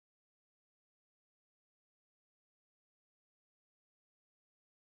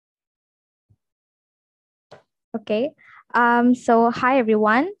Okay. So hi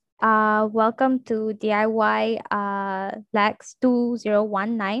everyone. Welcome to DIY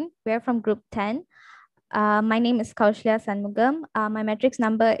LAX2019. We're from group 10. My name is KAUSHAALYA SANMUGAM. My matrix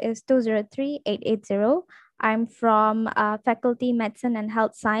number is 203880. I'm from Faculty Medicine and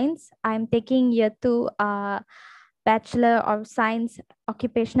Health Science. I'm taking year 2 Bachelor of Science,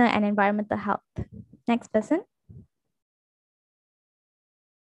 Occupational and Environmental Health. Next person.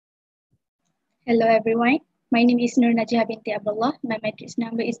 Hello everyone, my name is NAJIHAH binti ABDULLAH. My matrix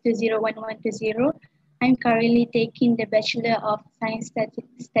number is 201120. I'm currently taking the Bachelor of Science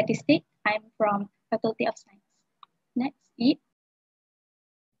Statistics. I'm from Faculty of Science. Next, Eve.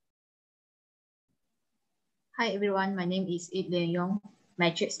 Hi everyone, my name is YIUNG,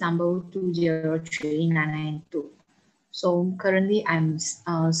 matrix number 203992. So currently I'm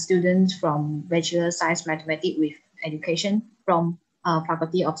a student from Bachelor Science Mathematics with Education from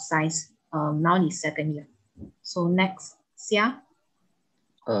Faculty of Science, now in second year. So next, Xia.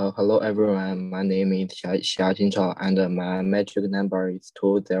 Hello everyone, my name is JINGCHAO and my matric number is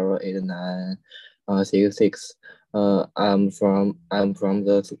 208966. I'm from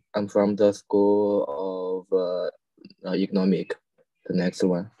the School of Economic. The next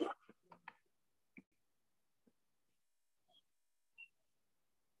one.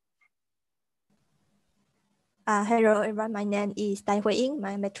 Hello everyone, my name is YING.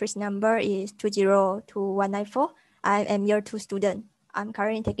 My matrix number is 202194. I am year 2 student. I'm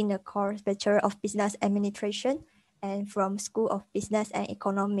currently taking the course Bachelor of Business Administration and from School of Business and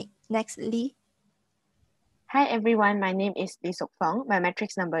Economics. Next, Lee. Hi everyone, my name is FONG. My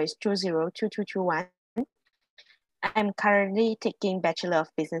matrix number is 202221. I'm currently taking Bachelor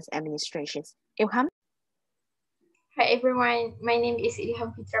of Business Administration. ILHAM. Hi everyone, my name is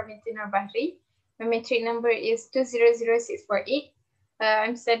ILHAM FITRAH binti NORBAHRI. My matric number is 200648.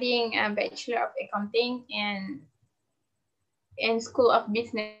 I'm studying Bachelor of Accounting and in School of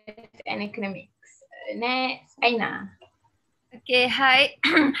Business and Economics. Next, AINA. Okay, hi.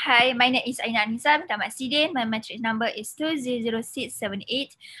 Hi, my name is ANISAH, SIDIN. My matric number is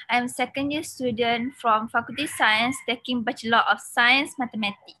 200678. I'm second year student from Faculty Science taking Bachelor of Science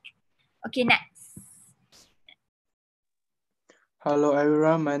Mathematics. Okay, next. Hello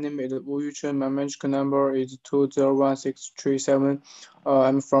everyone, my name is WUYUCHEN. My matric number is 201637.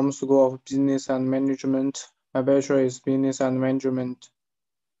 I'm from School of Business and Management. My bachelor is Business and Management.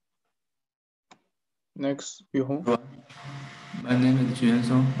 Next, YIUNG. My name is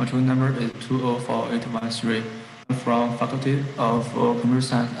JUYANSONG. My matric number is 204813. I'm from Faculty of Computer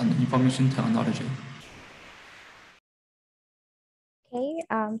Science and Information Technology. Okay,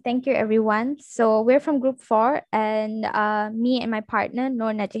 thank you everyone. So we're from group 4 and me and my partner,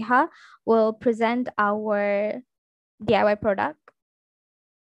 NAJIHAH, will present our DIY product.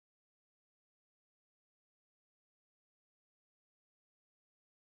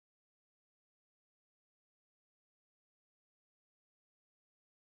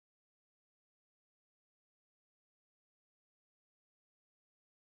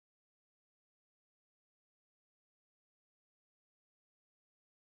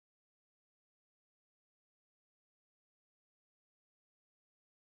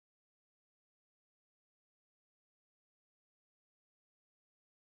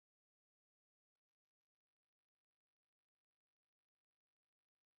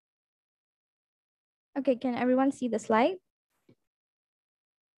 Okay, can everyone see the slide?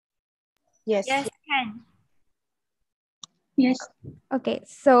 Yes. Yes, can. Yes. Okay,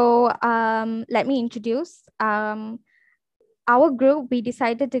 so let me introduce. Our group, we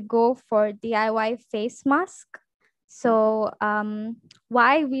decided to go for DIY face mask. So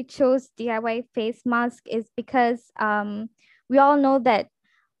why we chose DIY face mask is because we all know that,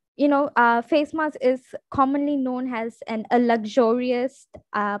 face mask is commonly known as a luxurious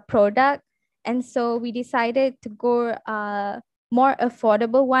product. And so we decided to go more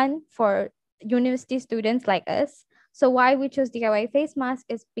affordable one for university students like us. So why we chose DIY face mask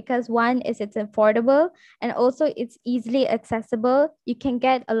is because one is it's affordable and also it's easily accessible. You can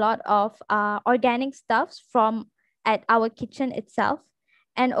get a lot of organic stuffs from at our kitchen itself.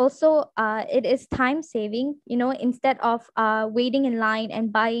 And also it is time saving, instead of waiting in line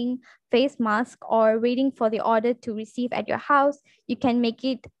and buying face mask or waiting for the order to receive at your house, you can make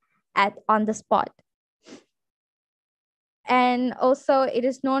it on the spot. And also it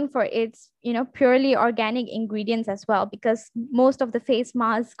is known for its, purely organic ingredients as well, because most of the face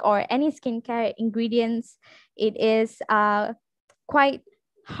mask or any skincare ingredients, it is quite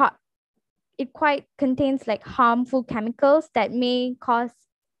hot. It quite contains like harmful chemicals that may cause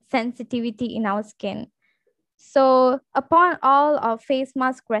sensitivity in our skin. So upon all of face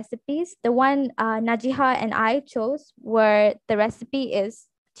mask recipes, the one Najiha and I chose were the recipe is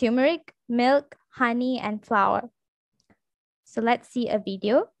turmeric, milk, honey, and flour. So let's see a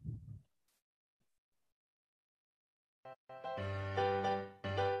video.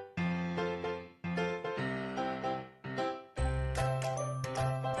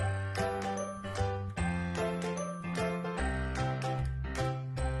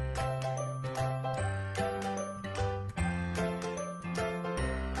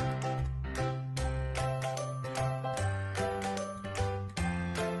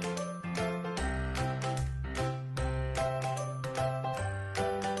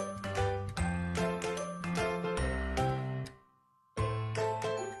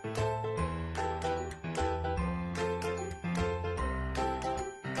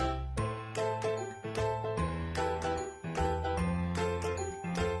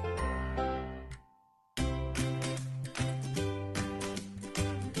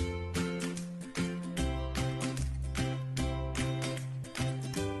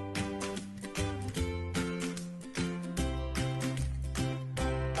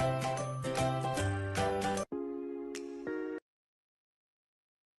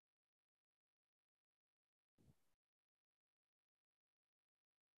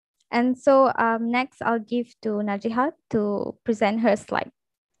 And so next I'll give to Najiha to present her slide.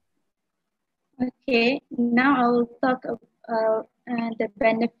 Okay, now I will talk about the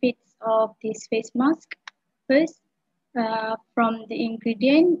benefits of this face mask. First, from the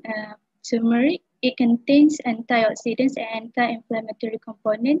ingredient, turmeric, it contains antioxidants and anti-inflammatory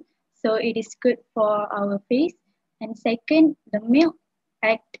components, so it is good for our face. And second, the milk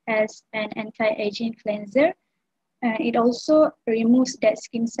acts as an anti-aging cleanser. It also removes dead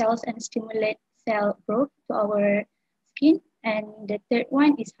skin cells and stimulates cell growth to our skin. And the third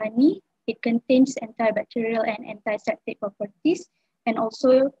one is honey. It contains antibacterial and antiseptic properties, and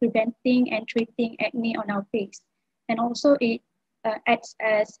also preventing and treating acne on our face. And also it acts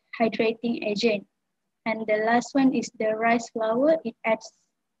as hydrating agent. And the last one is the rice flour. It acts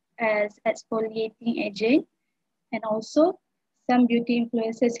as exfoliating agent. And also some beauty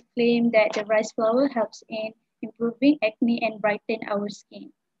influencers claim that the rice flour helps in improving acne and brighten our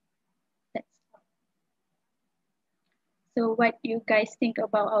skin. That's all. So what you guys think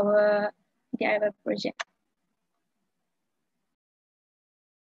about our DIY project?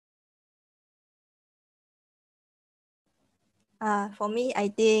 For me, I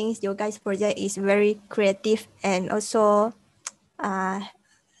think your guys' project is very creative and also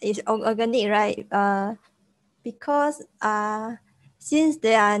it's organic, right? Because since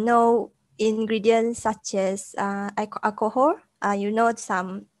there are no ingredients such as alcohol,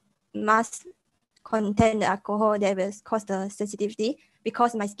 some must contain the alcohol that will cause the sensitivity.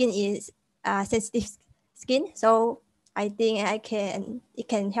 Because my skin is sensitive skin, so I think it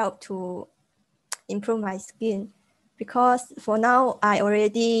can help to improve my skin. Because for now, I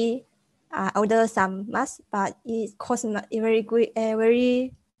already order some mask, but it costs very good,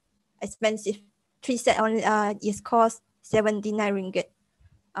 very expensive. 3 set only is cost 79 ringgit.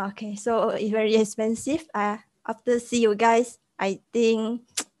 Okay, so it's very expensive. After see you guys, I think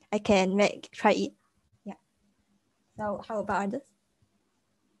I can try it. Yeah. So how about others?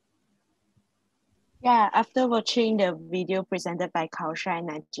 Yeah, after watching the video presented by KAUSHAALYA and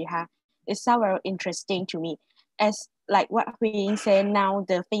NAJIHAH, it sounds very interesting to me. As like what Hui said, now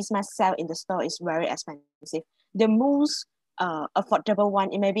the face mask sale in the store is very expensive. The most affordable one,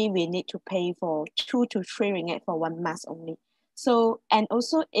 maybe we need to pay for 2 to 3 ringgit for one mask only. So, and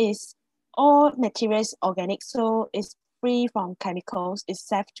also is all materials organic, so it's free from chemicals, it's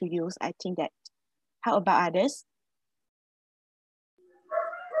safe to use. I think that. How about others?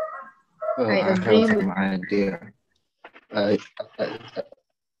 I agree have with some idea.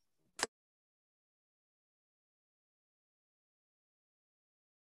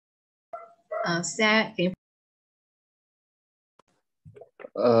 Sarah, can you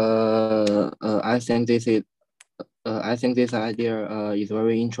I think this is. I think this idea is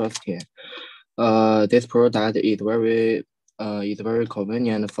very interesting. This product is very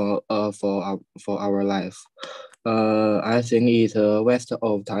convenient for our life. I think it's a waste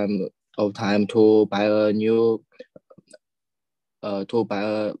of time to buy a new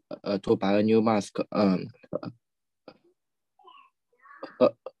mask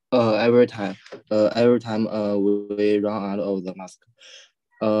every time we run out of the mask.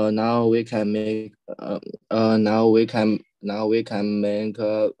 Now we can make the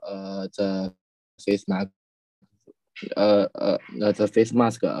face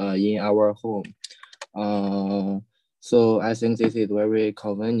mask in our home. So I think this is very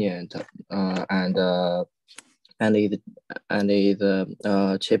convenient and and it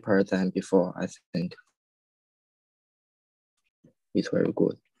cheaper than before. I think it's very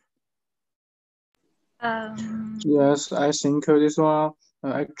good. Yes, I think this one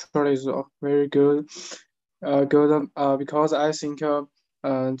actually is very good. Because I think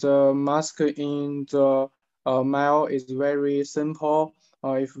the mask in the mail is very simple.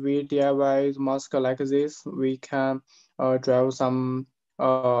 If we DIY mask like this, we can drive some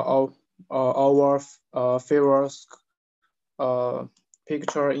of our favorites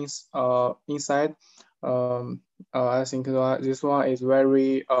picture inside. I think that this one is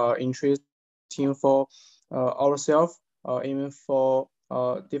very interesting for ourselves, even for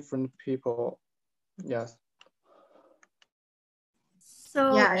different people. Yes.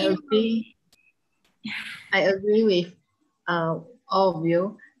 So Yeah, I agree with all of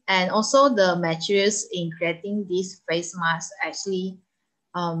you. And also the materials in creating this face mask actually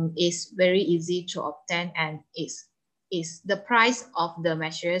is very easy to obtain, and is the price of the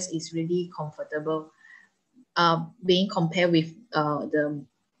materials is really comfortable being compared with the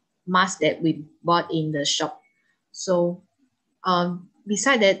mask that we bought in the shop. So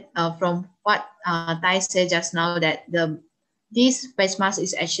beside that, from what Tai said just now, that this face mask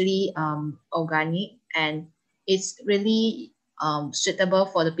is actually organic, and it's really suitable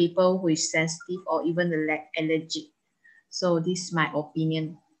for the people who is sensitive or even the allergic. So this is my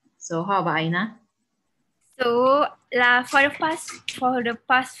opinion. So how about Aina? So for the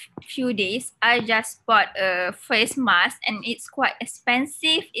past few days, I just bought a face mask and it's quite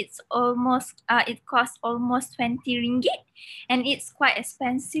expensive. It's almost it costs almost 20 ringgit, and it's quite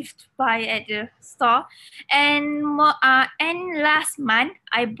expensive to buy at the store. And last month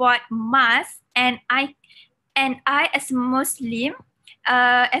I bought mask, and I as a Muslim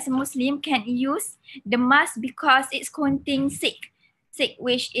can use the mask because it contains SIG,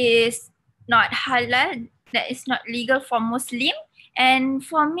 which is not halal, that is not legal for Muslim. And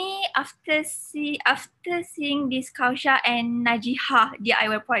for me, after seeing this Kausha and Najihah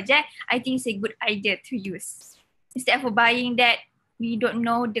DIY project, I think it's a good idea to use. Instead of buying that we don't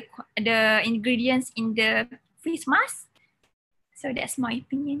know the ingredients in the face mask. So that's my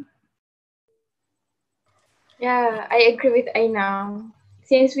opinion. Yeah, I agree with Aina.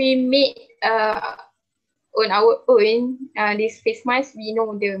 Since we made on our own this face mask, we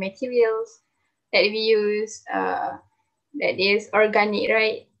know the materials that we use, that is organic,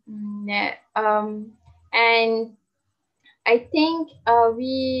 right? And I think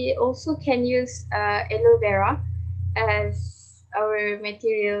we also can use aloe vera as our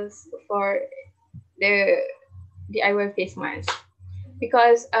materials for the DIY face mask,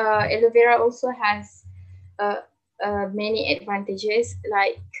 because aloe vera also has many advantages,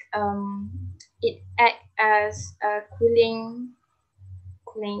 like it acts as a cooling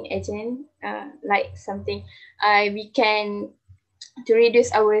agent, like something we can to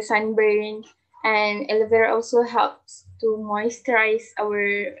reduce our sunburn, and aloe vera also helps to moisturize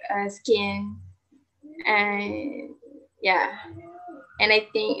our skin, and yeah, and I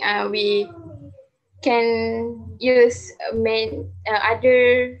think we can use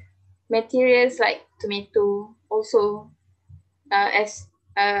other materials like tomato also as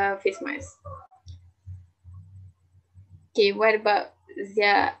face mask. Okay, what about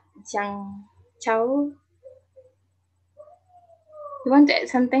JINGCHAO? You want to add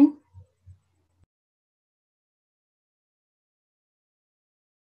something?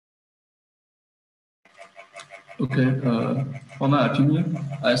 Okay, for my opinion,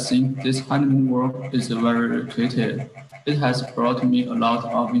 I think this handmade work is very creative. It has brought me a lot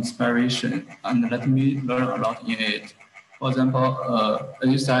of inspiration and let me learn a lot in it. For example, as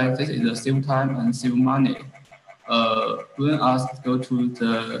you said, this is a save time and save money. When us go to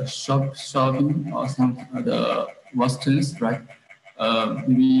the shopping or some the westerns, right?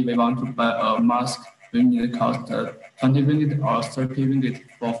 Maybe we want to buy a mask. We need cost 20 ringgit or 30 ringgit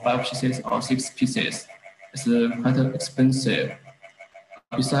for 5 pieces or 6 pieces. It's quite expensive.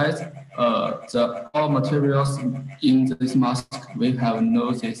 Besides, the all materials in this mask, we have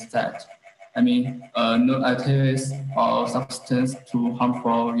noticed that, I mean, no additives or substance to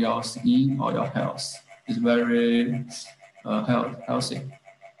harmful your skin or your health. It's very healthy,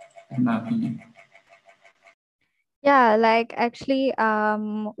 in my opinion. Yeah, like actually,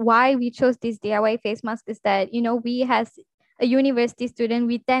 why we chose this DIY face mask is that, you know, we as a university student,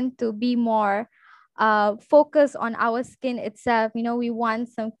 we tend to be more focused on our skin itself. You know, we want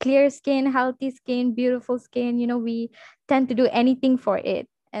some clear skin, healthy skin, beautiful skin. You know, we tend to do anything for it.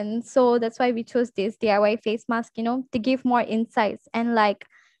 And so that's why we chose this DIY face mask, you know, to give more insights. And like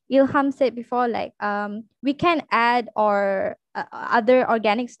Ilham said before, like we can add or other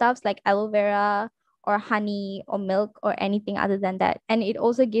organic stuffs like aloe vera or honey or milk or anything other than that. And it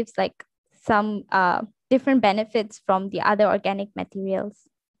also gives like some different benefits from the other organic materials.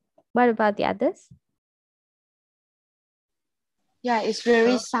 What about the others? Yeah, it's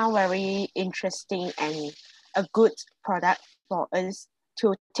really sound very interesting and a good product for us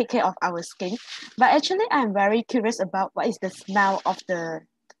to take care of our skin. But actually, I'm very curious about what is the smell of the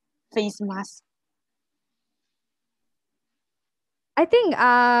face mask. I think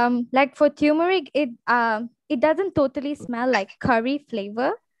like for turmeric, it doesn't totally smell like curry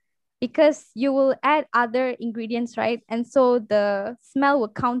flavor because you will add other ingredients, right? And so the smell will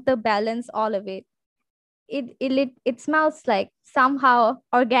counterbalance all of it. It smells like somehow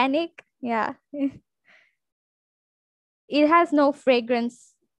organic. Yeah. It has no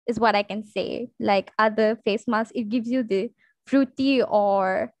fragrance is what I can say. Like other face masks, it gives you the fruity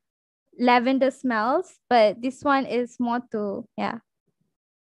or lavender smells, but this one is more to, yeah.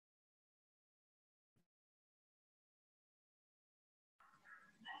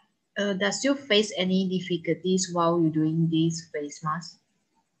 Does you face any difficulties while you're doing this face mask?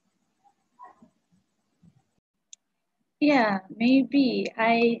 Yeah, maybe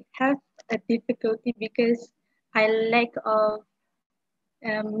I have a difficulty because I lack of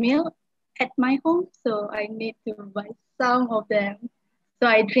milk at my home, so I need to buy some of them. So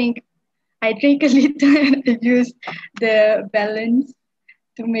I drink a little and I use the balance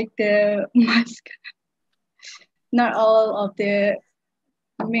to make the mask. Not all of the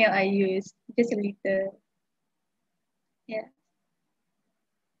milk I use, just a little. Yeah.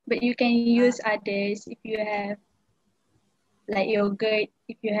 But you can use others if you have like yogurt,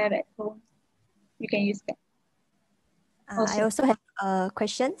 if you have at home, you can use that. I also have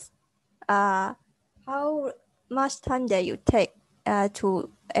questions. How much time that you take to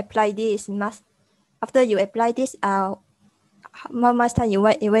apply this mask? After you apply this, how much time you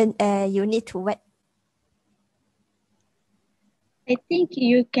wait when you need to wait? I think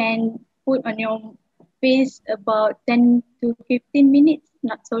you can put on your face about 10 to 15 minutes,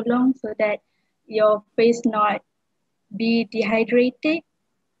 not so long, so that your face not be dehydrated.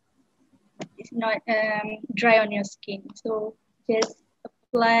 It's not dry on your skin. So just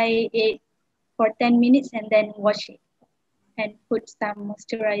apply it for 10 minutes and then wash it and put some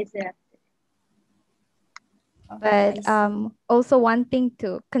moisturizer. But also one thing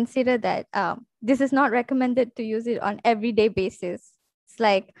to consider that this is not recommended to use it on everyday basis. It's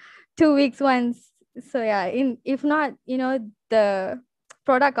like 2 weeks once. So yeah, if not, you know, the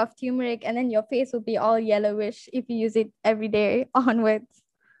product of turmeric and then your face will be all yellowish if you use it every day onwards.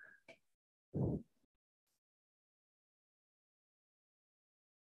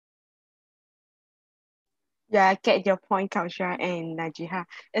 Yeah, I get your point, Kausha and Najiha.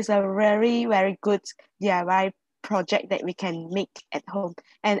 It's a very, very good DIY project that we can make at home.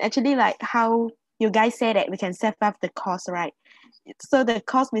 And actually, like how you guys say that we can save up the cost, right? So the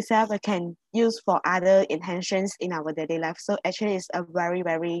cost we save we can use for other enhancements in our daily life. So actually, it's a very,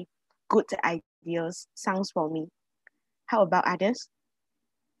 very good idea. Sounds for me. How about others?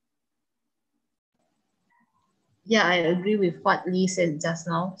 Yeah, I agree with what Lee said just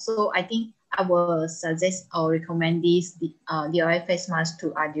now. So I think I will suggest or recommend this DIY face mask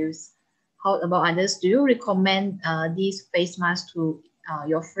to others. How about others? Do you recommend these face masks to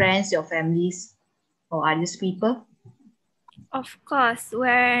your friends, your families, or others people? Of course,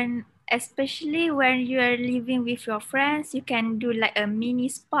 especially when you are living with your friends, you can do like a mini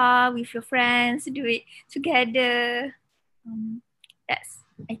spa with your friends, do it together. Yes,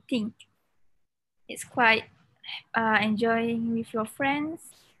 I think it's quite enjoying with your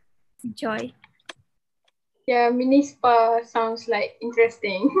friends. Enjoy. Yeah, mini spa sounds like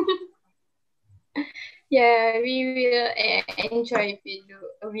interesting. Yeah, we will enjoy if we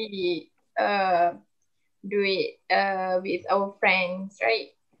really do it with our friends,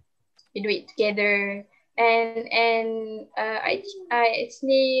 right? We do it together, and I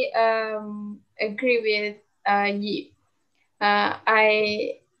actually agree with Yi.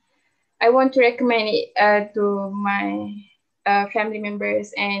 I want to recommend it to my family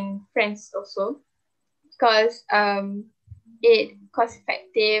members and friends also, because it cost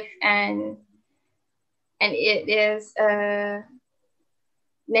effective and it is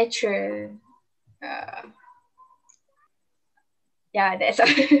natural. Yeah, that's all.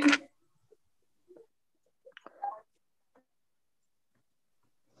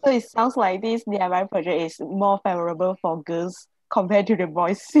 So it sounds like this DIY project is more favorable for girls compared to the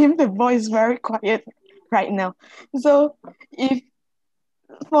boys. Seems the boys very quiet right now. So if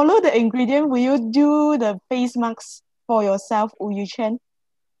follow the ingredient, will you do the face masks for yourself, WUYUCHEN?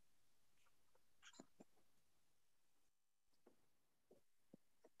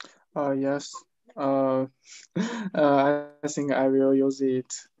 Yes. Uh, I think I will use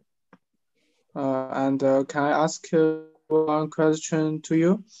it. And can I ask one question to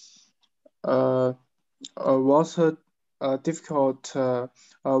you? What's difficult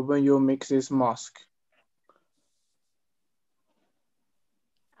when you make this mask?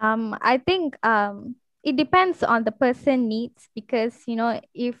 I think it depends on the person needs, because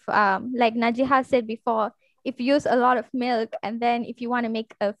if like Najiha said before, if you use a lot of milk and then if you want to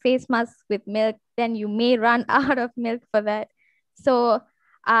make a face mask with milk, then you may run out of milk for that. So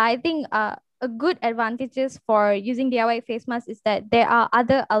I think a good advantages for using DIY face mask is that there are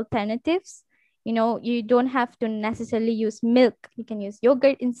other alternatives. You don't have to necessarily use milk. You can use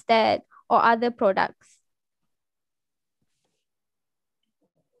yogurt instead or other products.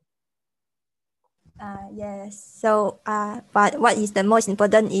 Yes. So, but what is the most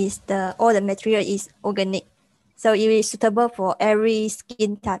important is all the material is organic. So it is suitable for every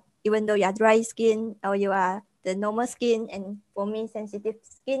skin type, even though you are dry skin or you are the normal skin, and for me sensitive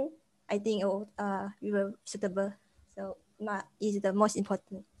skin, I think you will suitable. So is the most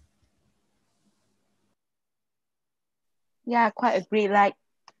important. Yeah, quite agree. Like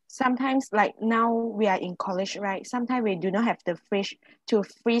sometimes, like now we are in college, right? Sometimes we do not have the fridge to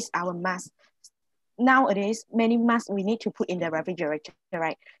freeze our mask. Nowadays, many masks we need to put in the refrigerator,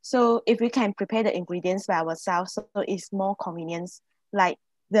 right? So if we can prepare the ingredients by ourselves, so it's more convenience. Like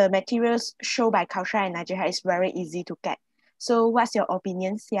the materials shown by KAUSHAALYA and NAJIHAH is very easy to get. So what's your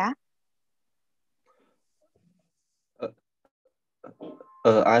opinions, yeah?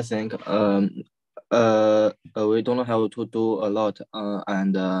 I think we don't have to do a lot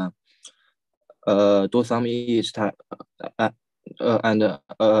and do some each time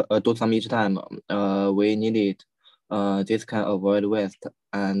do some each time we need it. This can avoid waste,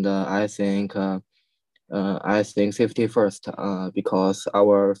 and I think safety first because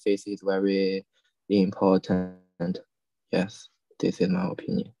our face is very important. Yes, this is my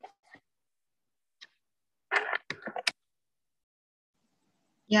opinion.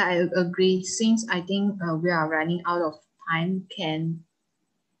 Yeah, I agree. Since I think we are running out of time, can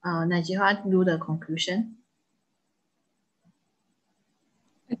Najihah do the conclusion?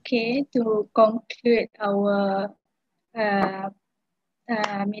 Okay, to conclude our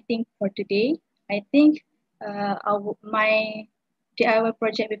meeting for today, I think my DIY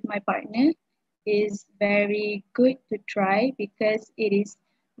project with my partner is very good to try because it is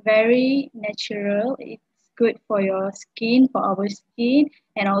very natural. It's good for your skin, for our skin,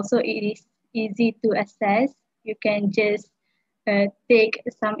 and also it is easy to access. You can just take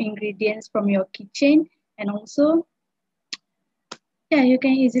some ingredients from your kitchen, and also, yeah, you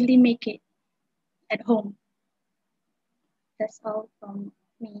can easily make it at home. That's all from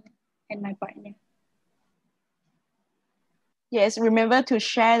me and my partner. Yes, remember to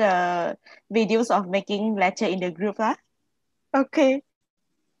share the videos of making letter in the group, huh? Okay.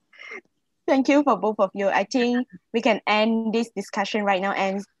 Thank you for both of you. I think we can end this discussion right now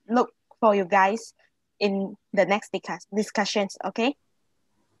and look for you guys in the next discussions, okay?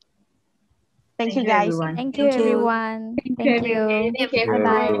 Thank you, guys. Everyone. Thank you, everyone. Thank you.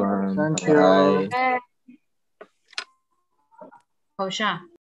 Bye-bye. Thank you. Bye. KAUSHAALYA.